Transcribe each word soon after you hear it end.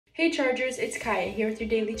Hey Chargers, it's Kaya here with your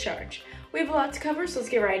daily charge. We have a lot to cover, so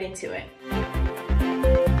let's get right into it.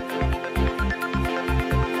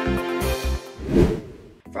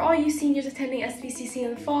 For all you seniors attending SBCC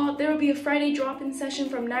in the fall, there will be a Friday drop-in session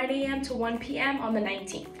from 9 a.m. to 1 p.m. on the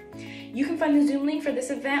 19th. You can find the Zoom link for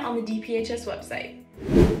this event on the DPHS website.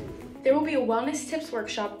 There will be a wellness tips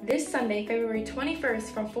workshop this Sunday, February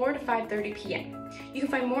 21st from 4 to 5:30 p.m. You can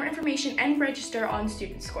find more information and register on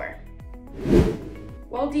Student Square.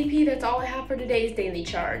 Well, DP, that's all I have for today's Daily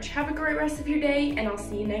Charge. Have a great rest of your day, and I'll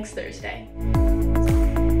see you next Thursday.